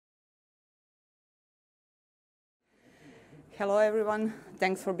Hello, everyone.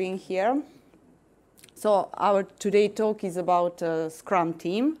 Thanks for being here. So our today talk is about a Scrum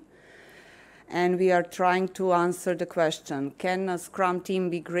team. And we are trying to answer the question, can a Scrum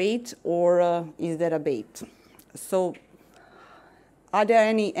team be great or is there a bait? So are there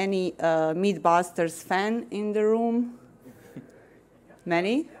any Mythbusters fan in the room?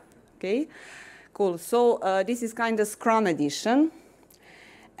 Many? Okay, cool. So this is kind of Scrum edition.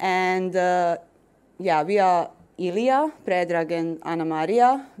 And yeah, we are Ilija, Predrag, and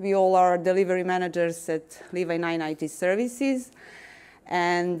Anamarija. We all are delivery managers at Levi9 IT Services.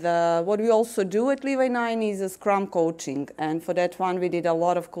 And what we also do at Levi9 is a Scrum coaching. And for that one, we did a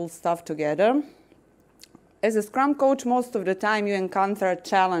lot of cool stuff together. As a Scrum coach, most of the time you encounter a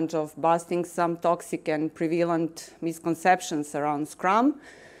challenge of busting some toxic and prevalent misconceptions around Scrum.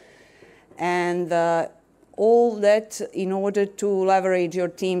 And all that in order to leverage your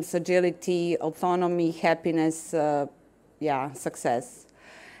team's agility, autonomy, happiness, success.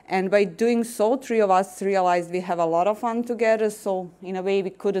 And by doing so, three of us realized we have a lot of fun together. So in a way, we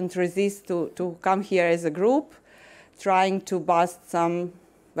couldn't resist to come here as a group, trying to bust some,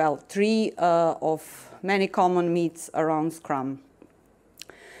 well, three of many common myths around Scrum.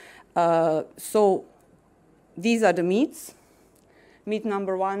 So these are the myths. Myth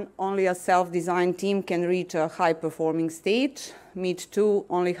number one, only a self-designed team can reach a high-performing stage. Myth two,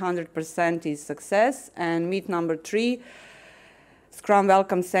 only 100% is success. And myth number three, Scrum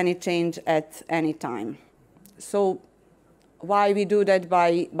welcomes any change at any time. So why we do that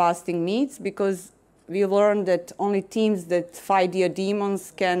by busting myths? Because we learned that only teams that fight their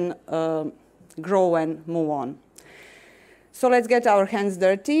demons can grow and move on. So let's get our hands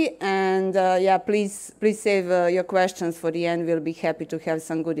dirty, and yeah, please save your questions for the end. We'll be happy to have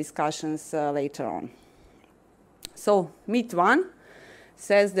some good discussions later on. So myth one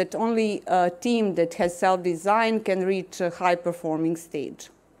says that only a team that has self-design can reach a high-performing stage.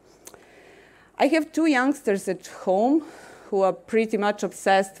 I have two youngsters at home who are pretty much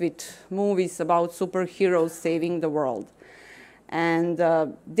obsessed with movies about superheroes saving the world. And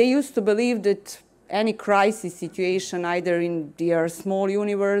they used to believe that any crisis situation, either in their small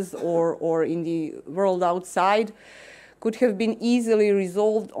universe or in the world outside, could have been easily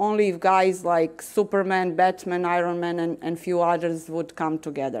resolved only if guys like Superman, Batman, Iron Man, and few others would come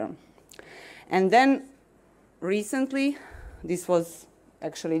together. And then recently, this was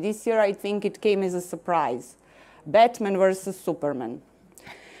actually this year, I think it came as a surprise. Batman versus Superman.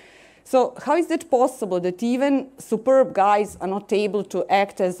 So how is it possible that even superb guys are not able to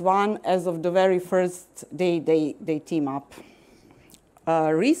act as one as of the very first day they team up?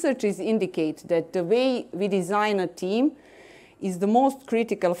 Researchers indicate that the way we design a team is the most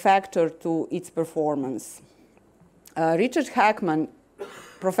critical factor to its performance. Richard Hackman,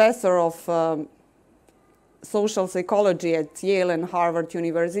 professor of social psychology at Yale and Harvard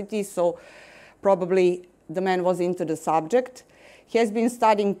University, so probably the man was into the subject. He has been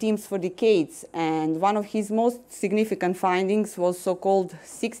studying teams for decades, and one of his most significant findings was so-called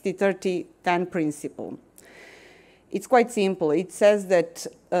 60-30-10 principle. It's quite simple. It says that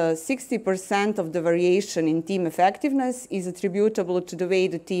 60% of the variation in team effectiveness is attributable to the way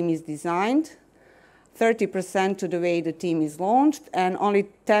the team is designed, 30% to the way the team is launched, and only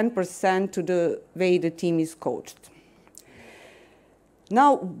 10% to the way the team is coached.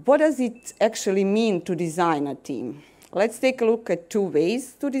 Now, what does it actually mean to design a team? Let's take a look at two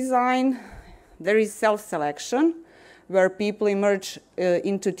ways to design. There is self-selection, where people emerge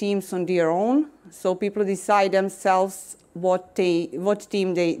into teams on their own. So people decide themselves what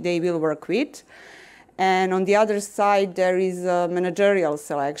team they will work with. And on the other side, there is managerial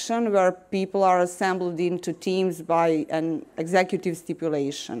selection, where people are assembled into teams by an executive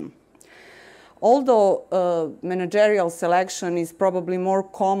stipulation. Although managerial selection is probably more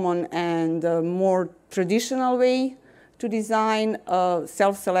common and more traditional way to design,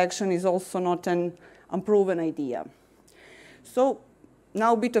 self-selection is also not an unproven idea. So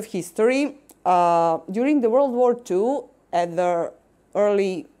now a bit of history. During the World War II, at the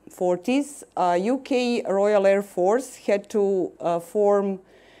early 40s, UK Royal Air Force had to form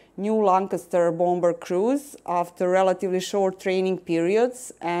new Lancaster bomber crews after relatively short training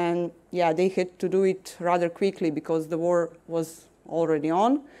periods. And yeah, they had to do it rather quickly because the war was already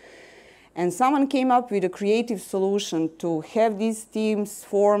on. And someone came up with a creative solution to have these teams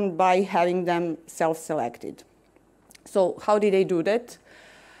formed by having them self-selected. So how did they do that?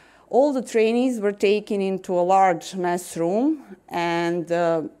 All the trainees were taken into a large mess room, and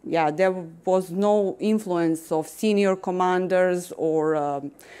yeah, there was no influence of senior commanders or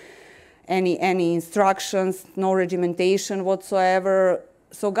any instructions, no regimentation whatsoever.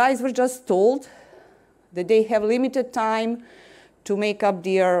 So guys were just told that they have limited time to make up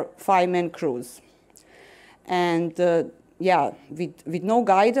their 5-man crews. And yeah, with no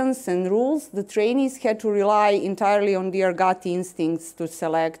guidance and rules, the trainees had to rely entirely on their gut instincts to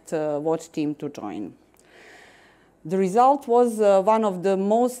select what team to join. The result was one of the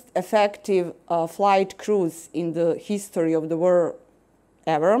most effective flight crews in the history of the war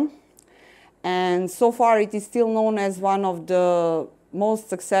ever. And so far it is still known as one of the most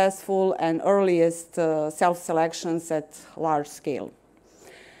successful and earliest self-selections at large scale.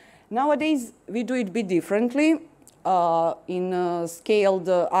 Nowadays, we do it a bit differently in scaled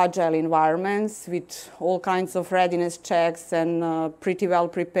agile environments with all kinds of readiness checks and pretty well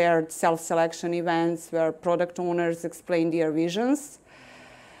prepared self-selection events where product owners explain their visions.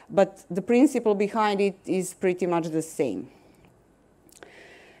 But the principle behind it is pretty much the same.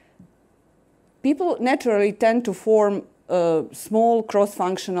 People naturally tend to form small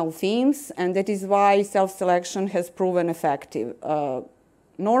cross-functional teams, and that is why self-selection has proven effective.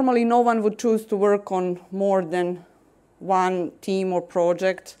 Normally, no one would choose to work on more than one team or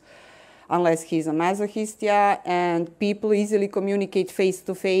project unless he's a masochist, yeah, and people easily communicate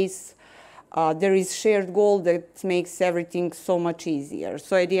face-to-face. There is shared goal that makes everything so much easier.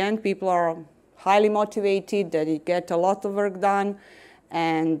 So at the end, people are highly motivated, they get a lot of work done,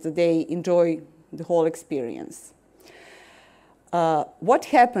 and they enjoy the whole experience. What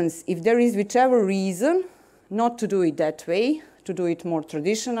happens if there is whichever reason not to do it that way, to do it more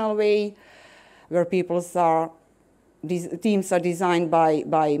traditional way, where these teams are designed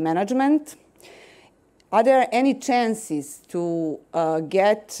by management? Are there any chances to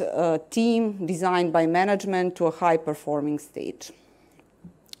get a team designed by management to a high-performing stage?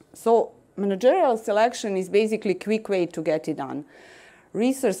 So managerial selection is basically a quick way to get it done.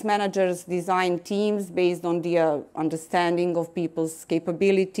 Research managers design teams based on their understanding of people's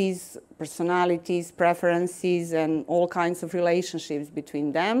capabilities, personalities, preferences, and all kinds of relationships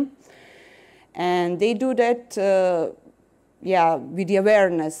between them. And they do that with the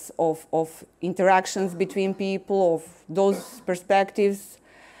awareness of interactions between people, of those perspectives,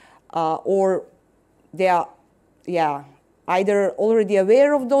 or they are either already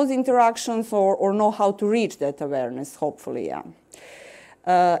aware of those interactions or know how to reach that awareness, hopefully, yeah.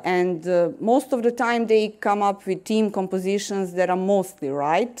 Most of the time they come up with team compositions that are mostly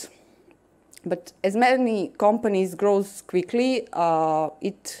right. But as many companies grow quickly,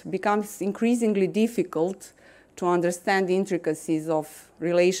 it becomes increasingly difficult to understand the intricacies of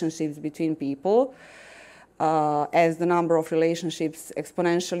relationships between people as the number of relationships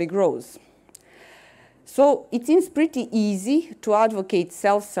exponentially grows. So it seems pretty easy to advocate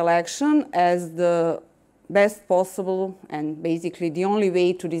self-selection as the best possible and basically the only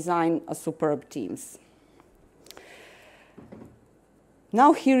way to design a superb teams.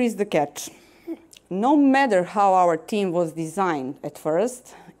 Now here is the catch. No matter how our team was designed at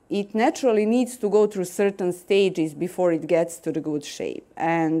first, it naturally needs to go through certain stages before it gets to the good shape.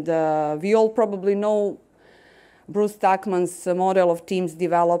 And we all probably know Bruce Tuckman's model of teams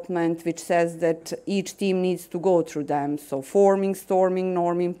development, which says that each team needs to go through them. So forming, storming,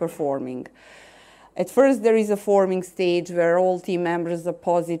 norming, performing. At first, there is a forming stage where all team members are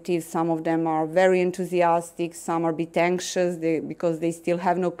positive. Some of them are very enthusiastic. Some are a bit anxious because they still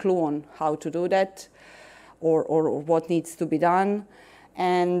have no clue on how to do that or what needs to be done.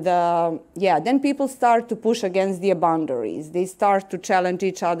 And then people start to push against their boundaries. They start to challenge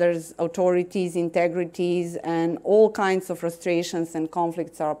each other's authorities, integrities, and all kinds of frustrations and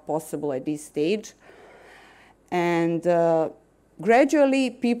conflicts are possible at this stage. And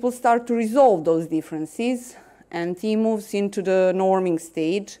gradually, people start to resolve those differences, and team moves into the norming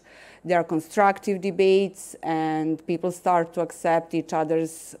stage. There are constructive debates, and people start to accept each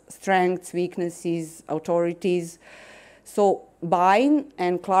other's strengths, weaknesses, authorities. So buy-in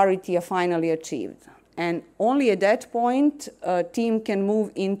and clarity are finally achieved. And only at that point, a team can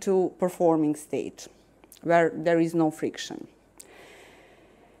move into performing stage, where there is no friction.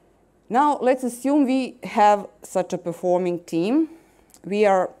 Now, let's assume we have such a performing team. We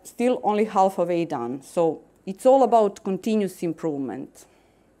are still only half a way done. So it's all about continuous improvement.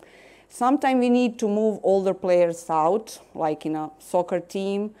 Sometimes we need to move older players out, like in a soccer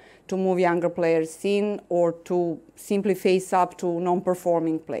team, to move younger players in, or to simply face up to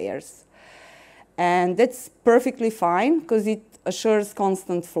non-performing players. And that's perfectly fine, because it assures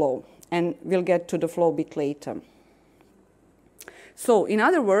constant flow. And we'll get to the flow a bit later. So, in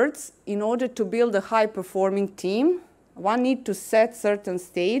other words, in order to build a high-performing team, one needs to set certain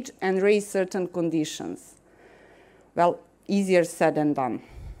stage and raise certain conditions. Well, easier said than done.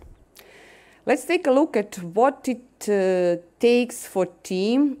 Let's take a look at what it takes for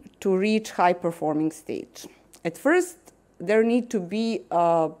team to reach high-performing stage? At first, there need to be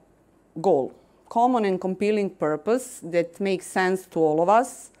a goal, common and compelling purpose that makes sense to all of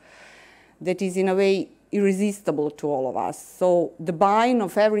us, that is in a way irresistible to all of us. So the buy-in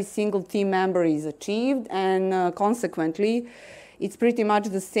of every single team member is achieved, and consequently, it's pretty much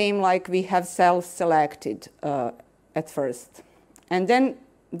the same like we have self-selected at first. And then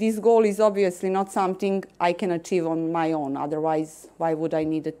this goal is obviously not something I can achieve on my own, otherwise why would I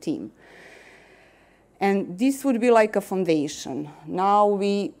need a team? And this would be like a foundation. Now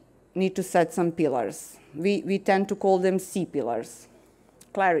we need to set some pillars. We tend to call them C pillars.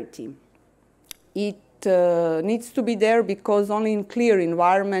 Clarity. It needs to be there because only in clear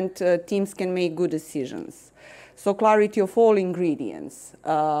environment teams can make good decisions. So clarity of all ingredients,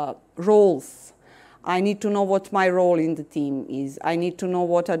 roles. I need to know what my role in the team is. I need to know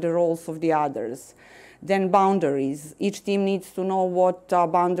what are the roles of the others. Then boundaries. Each team needs to know what are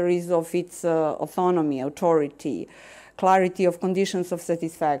boundaries of its autonomy, authority, clarity of conditions of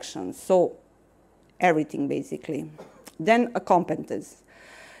satisfaction. So everything basically. Then a competence.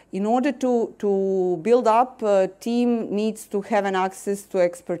 In order to build up, a team needs to have an access to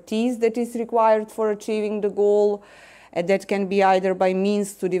expertise that is required for achieving the goal. And that can be either by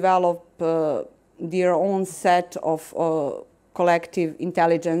means to develop their own set of collective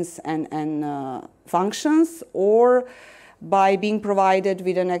intelligence and functions, or by being provided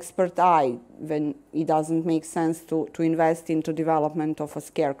with an expert eye when it doesn't make sense to invest into development of a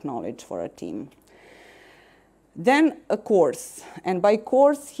scarce knowledge for a team. Then a course, and by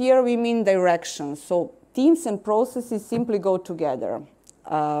course here we mean direction. So teams and processes simply go together.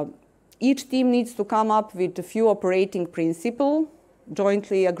 Each team needs to come up with a few operating principles,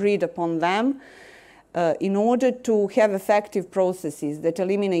 jointly agreed upon them, in order to have effective processes that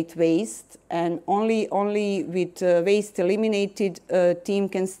eliminate waste, and only with waste eliminated, a team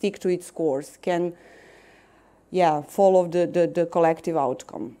can stick to its course, can follow the collective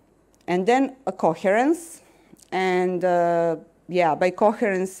outcome. And then a coherence. And by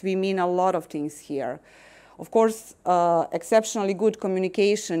coherence, we mean a lot of things here. Of course, exceptionally good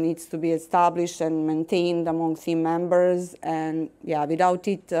communication needs to be established and maintained among team members. And without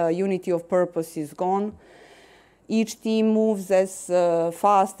it, unity of purpose is gone. Each team moves as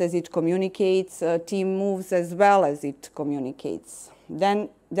fast as it communicates. A team moves as well as it communicates. Then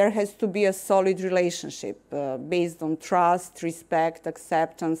there has to be a solid relationship based on trust, respect,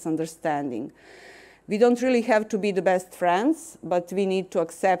 acceptance, understanding. We don't really have to be the best friends, but we need to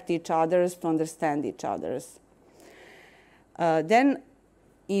accept each other, to understand each other. Then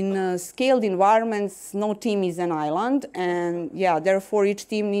in scaled environments, no team is an island, and therefore each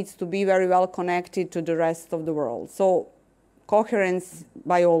team needs to be very well connected to the rest of the world. So coherence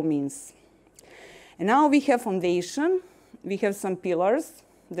by all means. And now we have foundation, we have some pillars.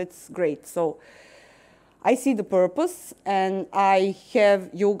 That's great. So I see the purpose, and I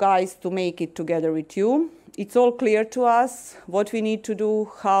have you guys to make it together with you. It's all clear to us what we need to do,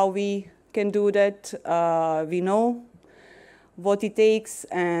 how we can do that. We know what it takes,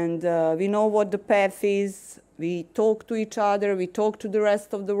 and we know what the path is. We talk to each other, we talk to the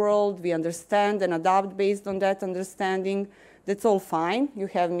rest of the world, we understand and adapt based on that understanding. That's all fine, you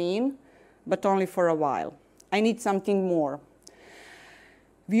have me in, but only for a while. I need something more.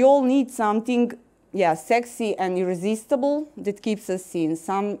 We all need something sexy and irresistible that keeps us in,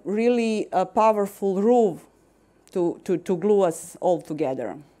 some really powerful roof to glue us all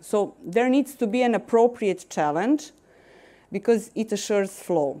together. So there needs to be an appropriate challenge because it assures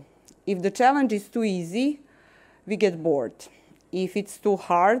flow. If the challenge is too easy, we get bored. If it's too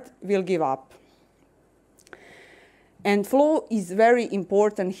hard, we'll give up. And flow is very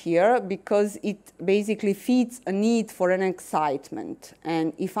important here because it basically feeds a need for an excitement.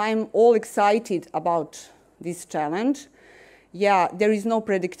 And if I'm all excited about this challenge, there is no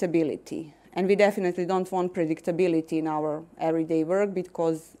predictability. And we definitely don't want predictability in our everyday work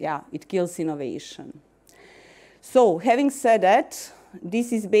because, it kills innovation. So having said that,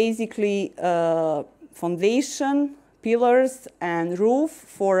 this is basically a foundation, pillars, and roof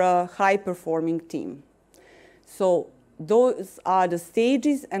for a high-performing team. So those are the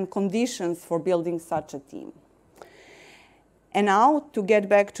stages and conditions for building such a team. And now to get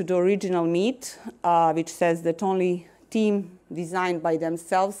back to the original myth, which says that only teams designed by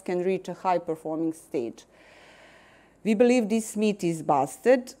themselves can reach a high-performing stage. We believe this myth is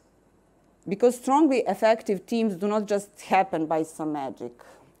busted because strongly effective teams do not just happen by some magic.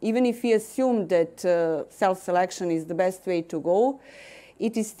 Even if we assume that self-selection is the best way to go,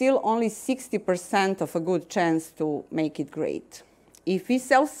 it is still only 60% of a good chance to make it great. If we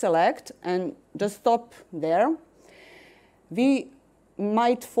self-select and just stop there, we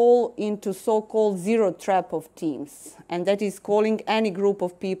might fall into so-called zero trap of teams, and that is calling any group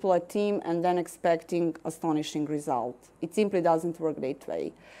of people a team and then expecting astonishing results. It simply doesn't work that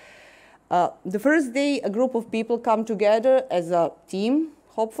way. The first day a group of people come together as a team,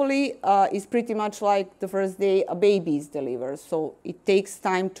 hopefully, is pretty much like the first day a baby is delivered, so it takes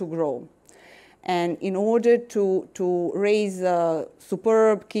time to grow. And in order to raise a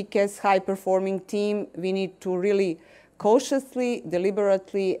superb, kick-ass, high-performing team, we need to really cautiously,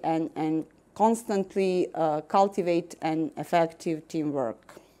 deliberately, and constantly cultivate an effective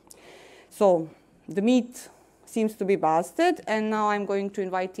teamwork. So the meat seems to be busted, and now I'm going to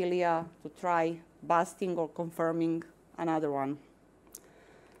invite Ilija to try busting or confirming another one.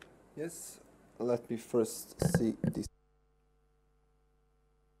 Yes, let me first see this.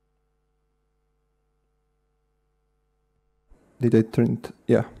 Did I turn it?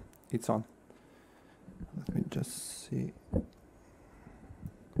 Yeah, it's on. Let me just see.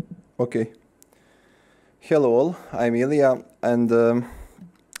 Okay. Hello all, I'm Ilija, and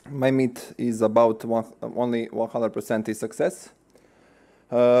my meet is about only 100% success.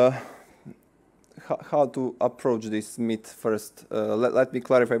 How to approach this meet first? Let me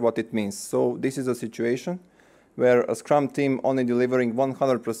clarify what it means. So this is a situation where a Scrum team only delivering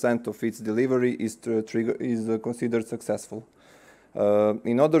 100% of its delivery is considered successful.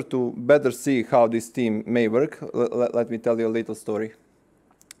 In order to better see how this team may work, let me tell you a little story.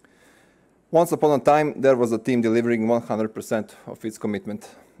 Once upon a time, there was a team delivering 100% of its commitment.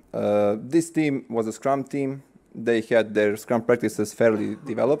 This team was a Scrum team. They had their Scrum practices fairly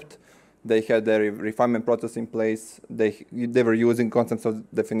developed. They had their refinement process in place. They were using concepts of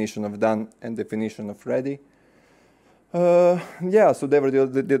definition of done and definition of ready. Yeah, so they were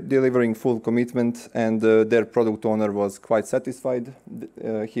delivering full commitment, and their product owner was quite satisfied.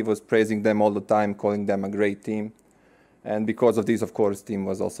 He was praising them all the time, calling them a great team. And because of this, of course, team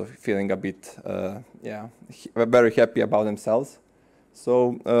was also feeling a bit, very happy about themselves.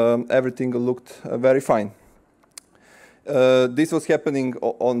 So everything looked very fine. This was happening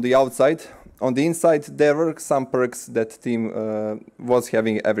on the outside. On the inside, there were some perks that team was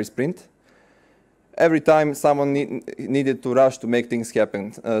having every sprint. Every time someone needed to rush to make things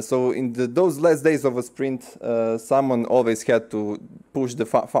happen. So in those last days of a sprint, someone always had to push the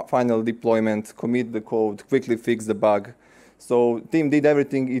final deployment, commit the code, quickly fix the bug. So team did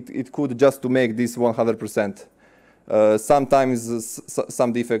everything it could just to make this 100%. Sometimes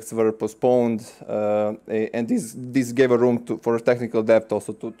some defects were postponed, and this gave a room for technical debt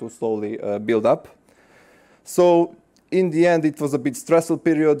also to slowly build up. So in the end, it was a bit stressful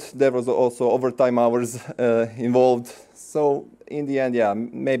period. There was also overtime hours involved. So in the end, yeah,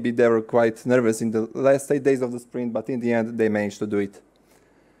 maybe they were quite nervous in the last 8 days of the sprint, but in the end, they managed to do it.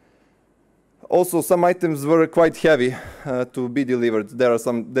 Also, some items were quite heavy to be delivered. There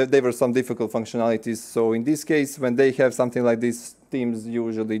were some difficult functionalities. So in this case, when they have something like this, teams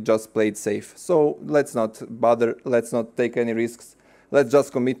usually just play it safe. So let's not bother. Let's not take any risks. Let's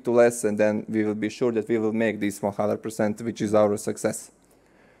just commit to less, and then we will be sure that we will make this 100%, which is our success.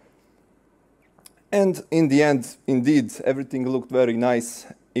 And in the end, indeed, everything looked very nice.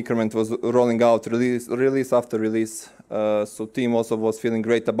 Increment was rolling out, release after release. So team also was feeling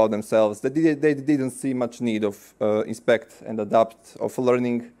great about themselves. They didn't see much need of inspect and adapt, of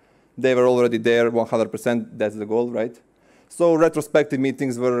learning. They were already there, 100%. That's the goal, right? So retrospective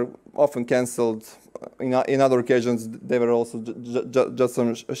meetings were often cancelled. In other occasions, they were also just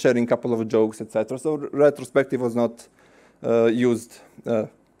sharing a couple of jokes, etc. So retrospective was not used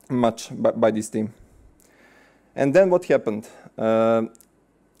much by this team. And then what happened?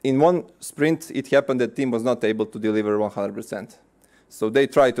 In one sprint, it happened that team was not able to deliver 100%. So they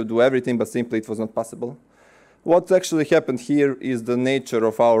tried to do everything, but simply it was not possible. What actually happened here is the nature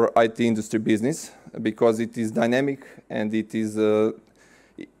of our IT industry business, because it is dynamic and it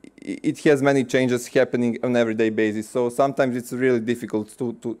has many changes happening on an everyday basis. So sometimes it's really difficult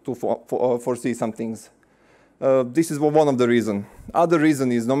to foresee some things. This is one of the reasons. Other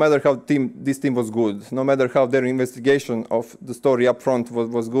reason is no matter how this team was good, no matter how their investigation of the story up front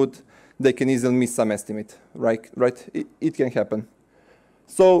was good, they can easily miss some estimate, right? It can happen.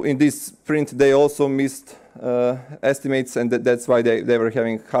 So in this sprint, they also missed estimates, and that's why they were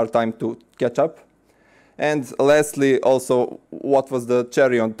having a hard time to catch up. And lastly, also, what was the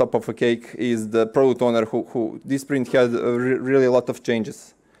cherry on top of a cake is the product owner who this sprint had really a lot of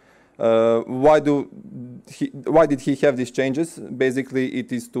changes. Why did he have these changes? Basically,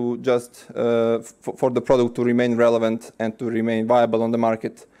 it is to just for the product to remain relevant and to remain viable on the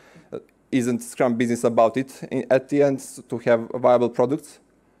market. Isn't Scrum business about it at the end to have viable products?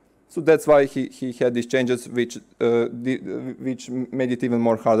 So that's why he had these changes, which made it even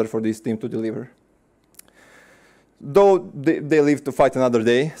more harder for this team to deliver. Though they lived to fight another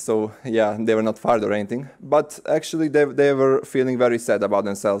day, so yeah, they were not fired or anything. But actually, they were feeling very sad about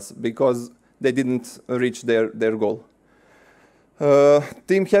themselves because they didn't reach their goal.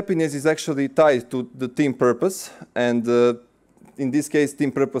 Team happiness is actually tied to the team purpose, and in this case,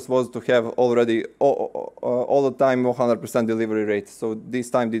 team purpose was to have already all the time 100% delivery rate. So this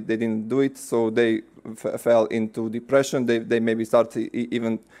time they didn't do it, so they fell into depression. They maybe started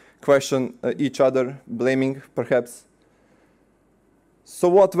even question each other, blaming perhaps. So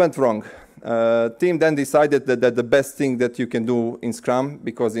what went wrong? Team then decided that the best thing that you can do in Scrum,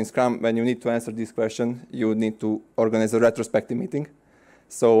 because in Scrum, when you need to answer this question, you need to organize a retrospective meeting.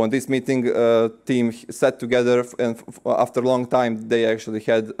 So on this meeting, team sat together, and after a long time, they actually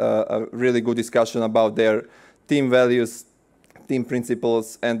had a really good discussion about their team values, team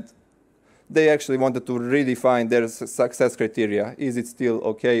principles, and they actually wanted to redefine their success criteria. Is it still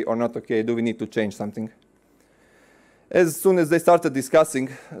okay or not okay? Do we need to change something? As soon as they started discussing,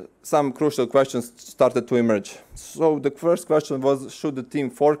 some crucial questions started to emerge. So the first question was, should the team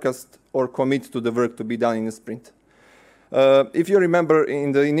forecast or commit to the work to be done in a sprint? If you remember,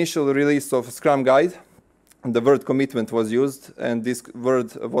 in the initial release of Scrum Guide, the word commitment was used, and this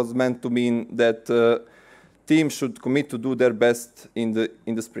word was meant to mean that team should commit to do their best in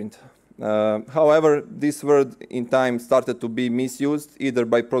the sprint. However, this word in time started to be misused either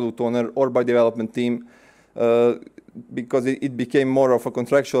by product owner or by development team because it became more of a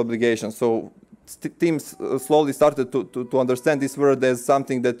contractual obligation. So teams slowly started to understand this word as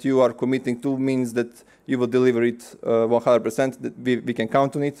something that you are committing to means that you will deliver it 100%, that we can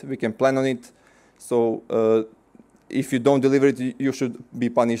count on it, we can plan on it. So if you don't deliver it, you should be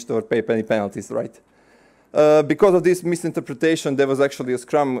punished or pay penalties, right? Because of this misinterpretation, there was actually a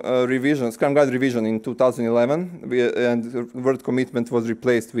Scrum Guide revision in 2011, and the word commitment was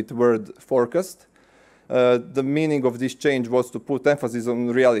replaced with word forecast. The meaning of this change was to put emphasis on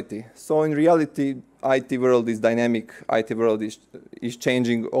reality. So in reality, IT world is dynamic, IT world is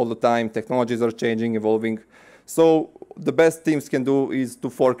changing all the time, technologies are changing, evolving. So the best teams can do is to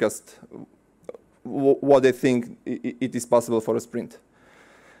forecast what they think it is possible for a sprint.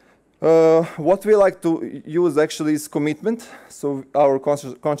 What we like to use actually is commitment. So our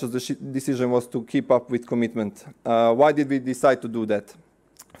conscious decision was to keep up with commitment. Why did we decide to do that?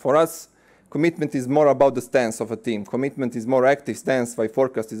 For us, commitment is more about the stance of a team. Commitment is more active stance, while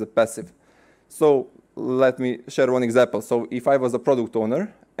forecast is a passive. So let me share one example. So if I was a product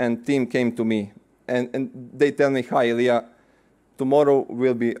owner and team came to me and they tell me, hi, Ilija, tomorrow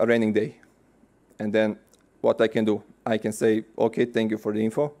will be a raining day. And then what I can do? I can say, okay, thank you for the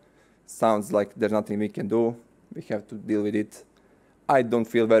info. Sounds like there's nothing we can do. We have to deal with it. I don't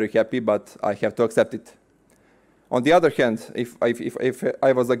feel very happy, but I have to accept it. On the other hand, if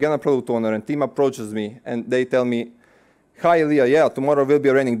I was again a product owner and team approaches me and they tell me, hi, Ilija, yeah, tomorrow will be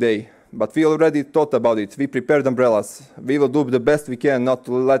a raining day, but we already thought about it. We prepared umbrellas. We will do the best we can not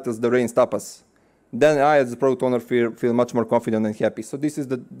to let the rain stop us. Then I, as a product owner, feel much more confident and happy. So this is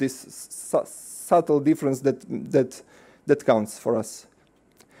this subtle difference that counts for us.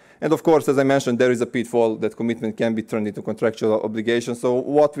 And of course, as I mentioned, there is a pitfall that commitment can be turned into contractual obligation. So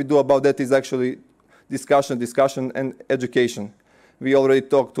what we do about that is actually discussion, and education. We already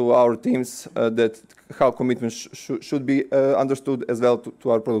talked to our teams that how commitment should be understood as well to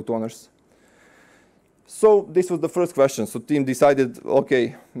our product owners. So this was the first question. So team decided,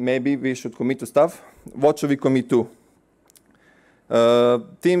 okay, maybe we should commit to stuff. What should we commit to?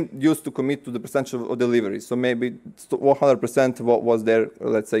 Team used to commit to the percentage of delivery. So maybe 100% what was their,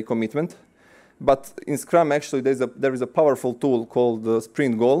 let's say, commitment. But in Scrum, actually, there is a powerful tool called the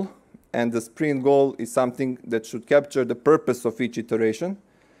sprint goal. And the sprint goal is something that should capture the purpose of each iteration.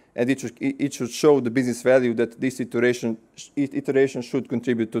 And it should show the business value that this iteration should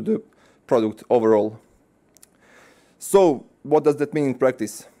contribute to the product overall. So what does that mean in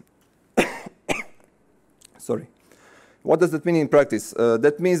practice? Sorry. What does that mean in practice?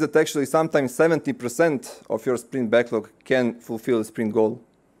 That means that actually sometimes 70% of your sprint backlog can fulfill a sprint goal.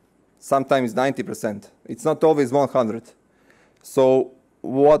 Sometimes 90%. It's not always 100. So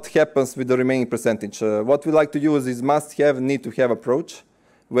what happens with the remaining percentage? What we like to use is must-have, need-to-have approach,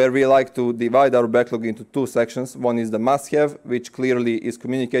 where we like to divide our backlog into two sections. One is the must-have, which clearly is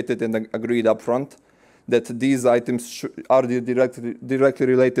communicated and agreed upfront, that these items are directly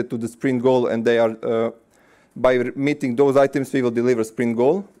related to the sprint goal, and they are by meeting those items, we will deliver sprint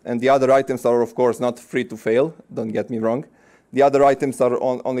goal. And the other items are, of course, not free to fail. Don't get me wrong. The other items are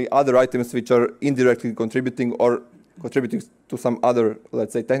only other items which are indirectly contributing or contributing to some other,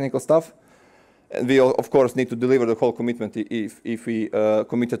 let's say, technical stuff. And we, of course, need to deliver the whole commitment. If we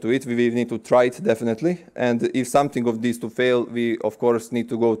committed to it, we need to try it, definitely. And if something of these to fail, we, of course, need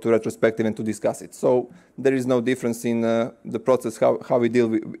to go to retrospective and to discuss it. So there is no difference in the process, how we deal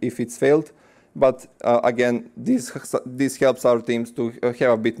with if it's failed. But again, this helps our teams to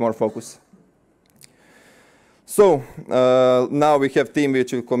have a bit more focus. So now we have team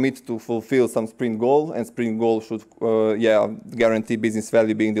which will commit to fulfill some sprint goal, and sprint goal should guarantee business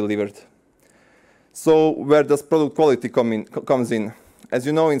value being delivered. So where does product quality comes in? As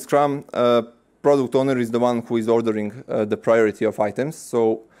you know, in Scrum, product owner is the one who is ordering the priority of items.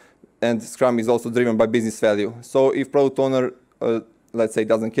 So, and Scrum is also driven by business value. So if product owner, let's say,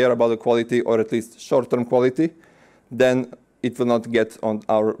 doesn't care about the quality, or at least short-term quality, then it will not get on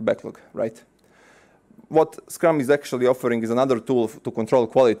our backlog, right? What Scrum is actually offering is another tool to control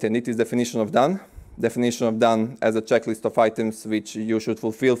quality, and it is definition of done. Definition of done as a checklist of items which you should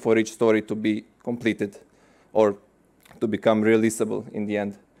fulfill for each story to be completed or to become releasable in the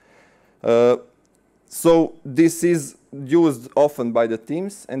end. So this is used often by the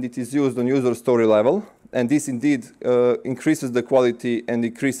teams, and it is used on user story level. And this indeed increases the quality and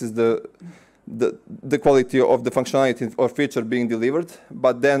increases the quality of the functionality or feature being delivered.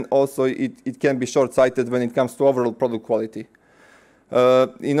 But then also it can be short-sighted when it comes to overall product quality.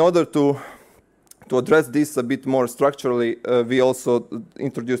 In order to address this a bit more structurally, we also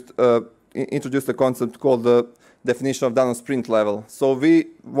introduced a concept called the definition of done on sprint level. So we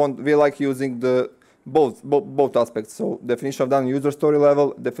like using both aspects. So definition of done on user story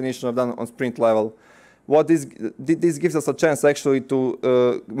level, definition of done on sprint level. What this gives us a chance actually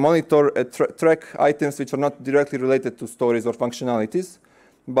to monitor and track items which are not directly related to stories or functionalities,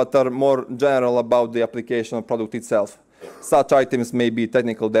 but are more general about the application of product itself. Such items may be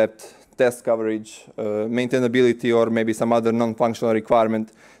technical depth, test coverage, maintainability, or maybe some other non-functional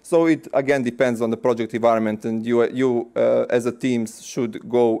requirement. So it again depends on the project environment, and you as a team should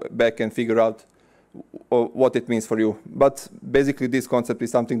go back and figure out what it means for you. But basically this concept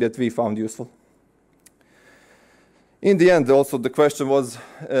is something that we found useful. In the end, also the question was,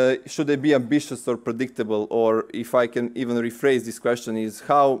 should they be ambitious or predictable? Or if I can even rephrase this question, is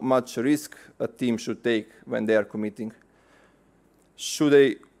how much risk a team should take when they are committing? Should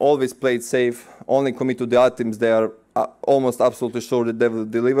they always play it safe, only commit to the items they are almost absolutely sure that they will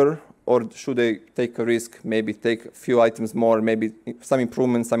deliver? Or should they take a risk, maybe take a few items more, maybe some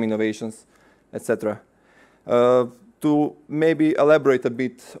improvements, some innovations, etc.? To maybe elaborate a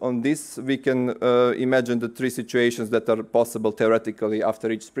bit on this, we can imagine the three situations that are possible theoretically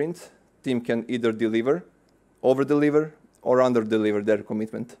after each sprint. Team can either deliver, over-deliver, or under-deliver their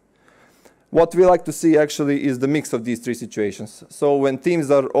commitment. What we like to see actually is the mix of these three situations. So when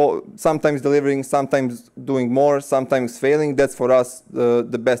teams are sometimes delivering, sometimes doing more, sometimes failing, that's for us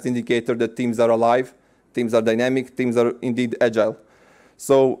the best indicator that teams are alive, teams are dynamic, teams are indeed agile.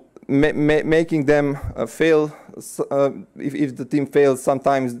 So making them fail, if the team fails,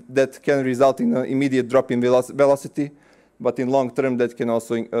 sometimes that can result in an immediate drop in velocity, but in long term that can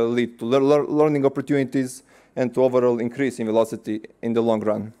also lead to learning opportunities and to overall increase in velocity in the long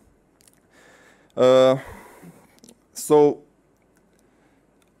run. So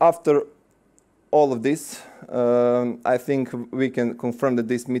after all of this, I think we can confirm that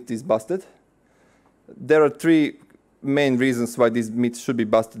this myth is busted. There are three main reasons why this myth should be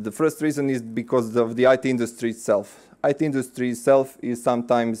busted. The first reason is because of the IT industry itself. IT industry itself is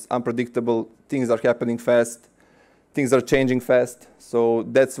sometimes unpredictable. Things are happening fast. Things are changing fast. So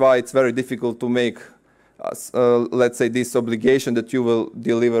that's why it's very difficult to make, let's say, this obligation that you will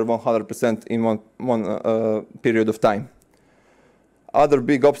deliver 100% in one period of time. Other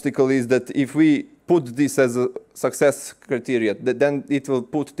big obstacle is that if we put this as a success criteria, then it will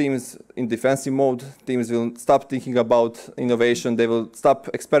put teams in defensive mode. Teams will stop thinking about innovation. They will stop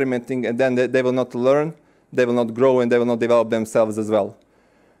experimenting, and then they will not learn, they will not grow, and they will not develop themselves as well.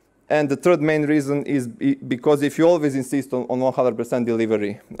 And the third main reason is because if you always insist on 100%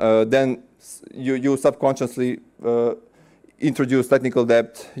 delivery, then you subconsciously introduce technical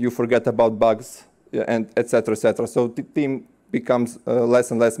debt, you forget about bugs, and etc., etc. So the team becomes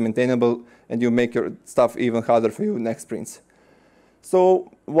less and less maintainable, and you make your stuff even harder for you next sprints.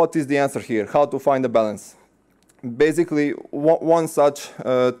 So what is the answer here? How to find a balance? Basically, one such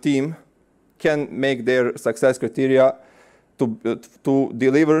team can make their success criteria to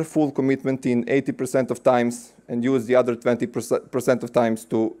deliver full commitment in 80% of times and use the other 20% of times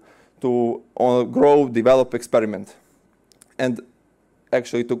to grow, develop, experiment. And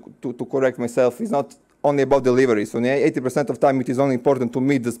actually, to correct myself, it's not only about delivery. So 80% of time, it is only important to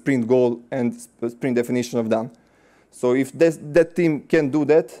meet the sprint goal and sprint definition of done. So if that team can do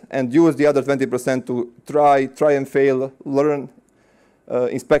that and use the other 20% to try and fail, learn,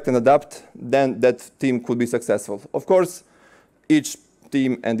 inspect and adapt, then that team could be successful. Of course, each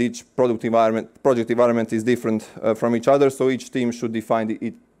team and each project environment is different from each other, so each team should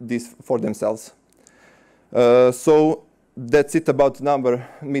define this for themselves. So that's it about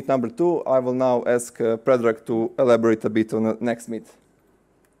myth number 2. I will now ask Predrag to elaborate a bit on the next myth.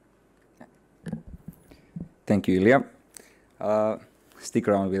 Thank you, Ilija. Stick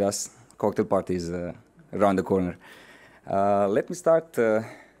around with us. Cocktail party is around the corner. Let me start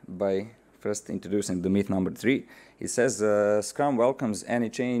by first introducing the myth number 3. It says Scrum welcomes any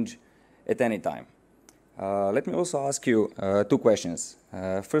change at any time. Let me also ask you 2 questions.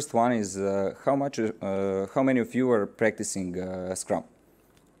 First one is how many of you are practicing Scrum?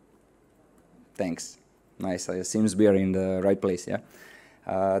 Thanks. Nice. It seems we are in the right place. Yeah.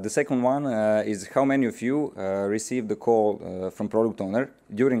 The second one is how many of you received the call from product owner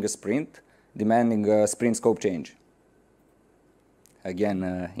during a sprint demanding a sprint scope change? Again,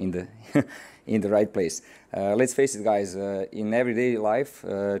 in the in the right place. Let's face it, guys. In everyday life,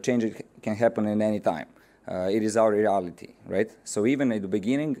 change can happen at any time. It is our reality, right? So even at the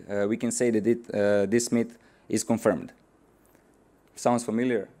beginning, we can say that this myth is confirmed. Sounds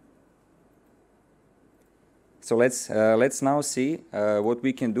familiar? So let's now see what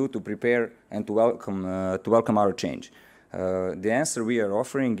we can do to prepare and to welcome our change. The answer we are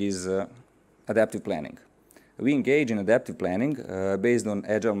offering is adaptive planning. We engage in adaptive planning based on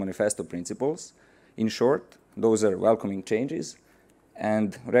Agile Manifesto principles. In short, those are welcoming changes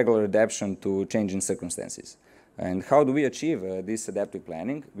and regular adaptation to changing circumstances. And how do we achieve this adaptive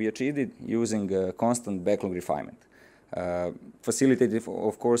planning? We achieved it using constant backlog refinement, facilitated,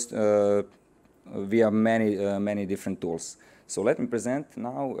 of course, via many different tools. So let me present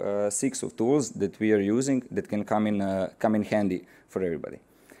now 6 of tools that we are using that can come in handy for everybody.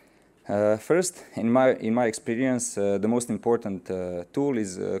 First, in my experience, the most important tool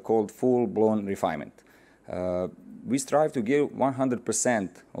is called full-blown refinement. We strive to give 100%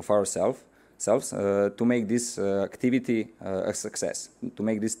 of ourselves to make this activity a success, to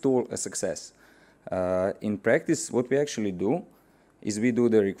make this tool a success. In practice, what we actually do is we do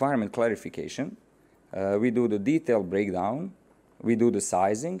the requirement clarification, we do the detailed breakdown, we do the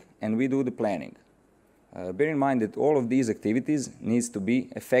sizing, and we do the planning. Bear in mind that all of these activities needs to be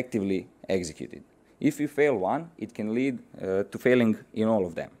effectively executed. If you fail one, it can lead to failing in all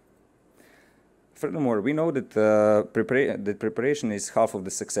of them. Furthermore, we know that preparation is half of the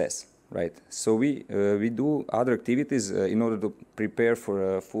success, right? So we do other activities in order to prepare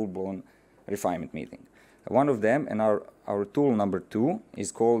for a full-blown refinement meeting. One of them, and our tool number 2,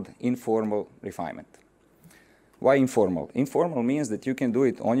 is called informal refinement. Why informal? Informal means that you can do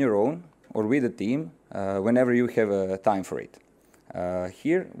it on your own or with a team whenever you have time for it.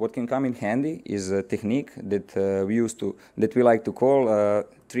 Here, what can come in handy is a technique that we like to call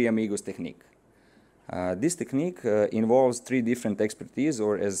Three Amigos technique. This technique involves 3 different expertise,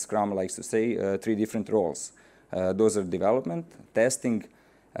 or as Scrum likes to say, 3 different roles. Those are development, testing,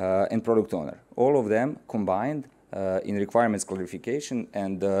 and product owner. All of them combined in requirements clarification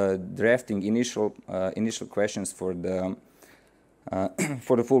and drafting initial questions for the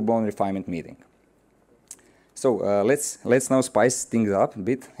full-blown refinement meeting. So let's now spice things up a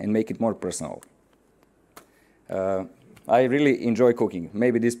bit and make it more personal. I really enjoy cooking.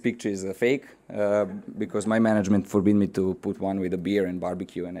 Maybe this picture is a fake because my management forbid me to put one with a beer and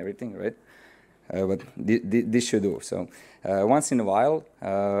barbecue and everything, right? But this should do. So once in a while,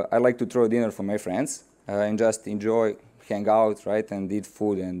 I like to throw dinner for my friends and just enjoy, hang out, right, and eat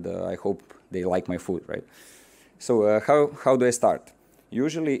food, and I hope they like my food, right? So how do I start?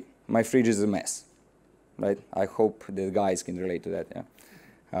 Usually, my fridge is a mess, right? I hope the guys can relate to that,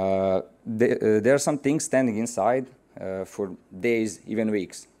 yeah? There are some things standing inside for days, even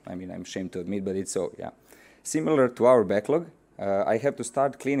weeks. I mean, I'm ashamed to admit, but it's so, yeah. Similar to our backlog, I have to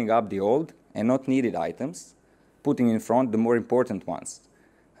start cleaning up the old and not needed items, putting in front the more important ones.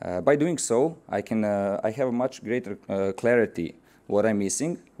 By doing so, I have a much greater clarity what I'm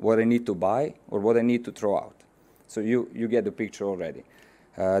missing, what I need to buy, or what I need to throw out. So you get the picture already.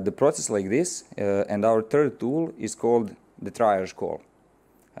 The process like this, and our third tool is called the triage call.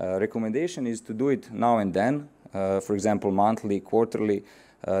 Recommendation is to do it now and then, for example, monthly, quarterly,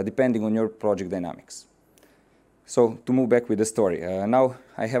 depending on your project dynamics. So to move back with the story, now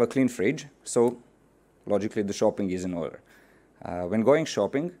I have a clean fridge, so logically the shopping is in order. When going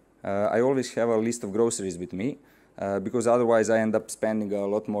shopping, I always have a list of groceries with me, because otherwise I end up spending a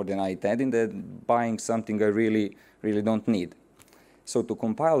lot more than I intended and buying something I really don't need. So to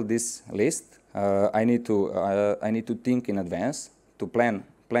compile this list, I need to think in advance, to plan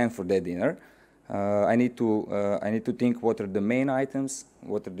for that dinner. I need to think what are the main items,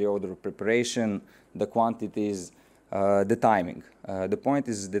 what are the order of preparation, the quantities, the timing. The point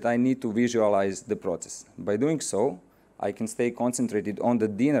is that I need to visualize the process. By doing so, I can stay concentrated on the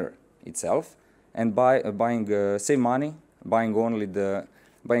dinner itself and save money, buying only the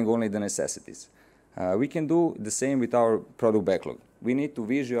necessities. We can do the same with our product backlog. We need to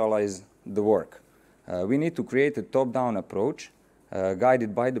visualize the work. We need to create a top-down approach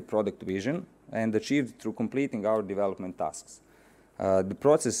guided by the product vision and achieved through completing our development tasks.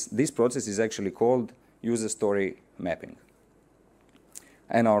 This process is actually called user story mapping.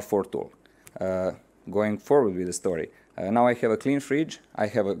 And our fourth tool, going forward with the story. Now I have a clean fridge, I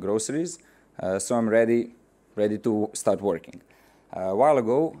have groceries, so I'm ready to start working. A while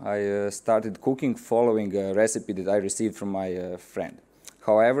ago, I started cooking following a recipe that I received from my friend.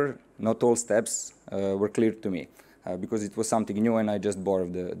 However, not all steps were clear to me because it was something new and I just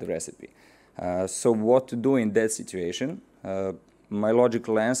borrowed the recipe. So what to do in that situation? My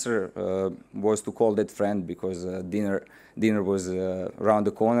logical answer was to call that friend because dinner was around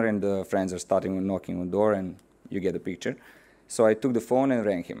the corner and the friends are starting knocking on the door and you get the picture. So I took the phone and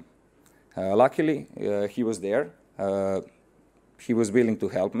rang him. Luckily, he was there. He was willing to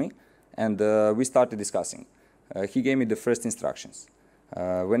help me and we started discussing. He gave me the first instructions.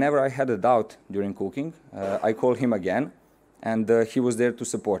 Whenever I had a doubt during cooking, I called him again and he was there to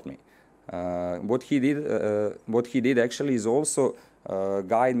support me. What he did actually is also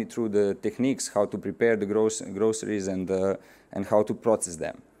guide me through the techniques, how to prepare the groceries and how to process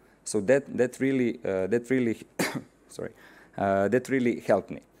them. So that really helped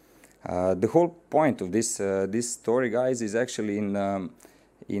me. The whole point of this story, guys, is actually in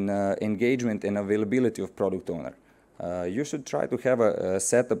engagement and availability of product owner. You should try to have a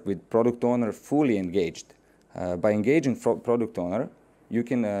setup with product owner fully engaged. By engaging product owner, you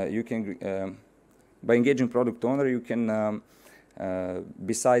can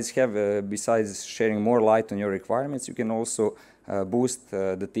besides sharing more light on your requirements, you can also boost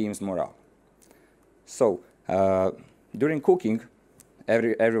the team's morale. So during cooking,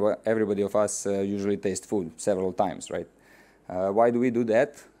 everybody of us usually taste food several times, right? Why do we do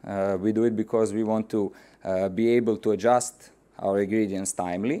that? We do it because we want to be able to adjust our ingredients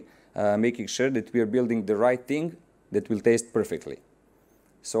timely, making sure that we are building the right thing that will taste perfectly.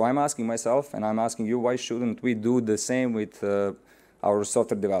 So I'm asking myself, and I'm asking you, why shouldn't we do the same with our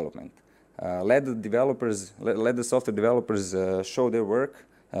software development? Let the software developers show their work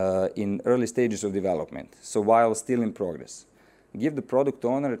in early stages of development, so while still in progress. Give the product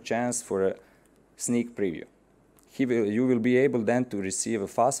owner a chance for a sneak preview. You will be able then to receive a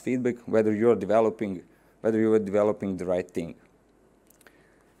fast feedback whether you are developing the right thing.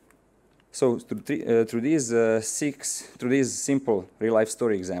 So through these simple real-life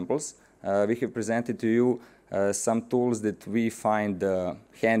story examples, we have presented to you some tools that we find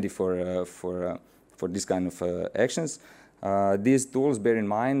handy for this kind of actions. These tools, bear in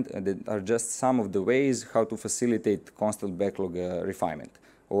mind, that are just some of the ways how to facilitate constant backlog refinement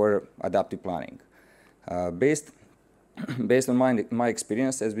or adaptive planning. Based on my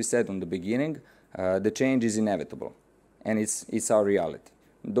experience, as we said on the beginning, the change is inevitable, and it's our reality.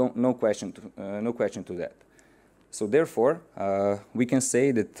 No question to that. So therefore, we can say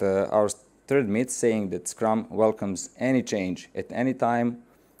that our third myth, saying that Scrum welcomes any change at any time,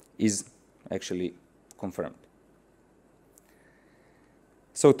 is actually confirmed.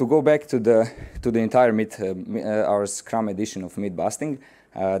 So to go back to the entire myth, our Scrum edition of myth busting,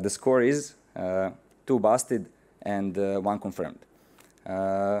 the score is 2 busted and 1 confirmed.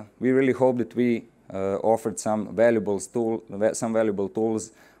 We really hope that we offered some valuable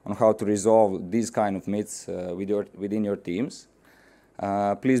tools on how to resolve these kind of myths within your teams.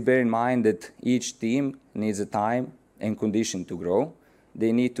 Please bear in mind that each team needs a time and condition to grow.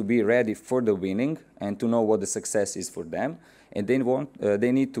 They need to be ready for the winning and to know what the success is for them. And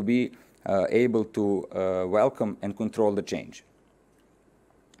they need to be able to welcome and control the change.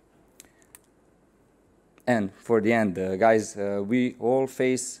 And for the end, guys, we all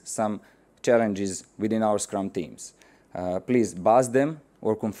face some challenges within our Scrum teams. Please buzz them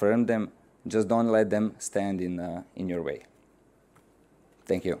or confirm them. Just don't let them stand in your way.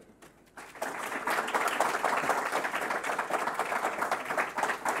 Thank you.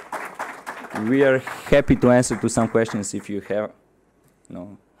 We are happy to answer to some questions if you have.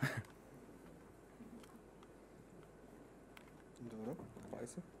 No.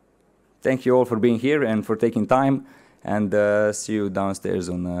 Thank you all for being here and for taking time, and see you downstairs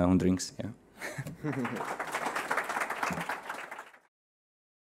on drinks. Yeah.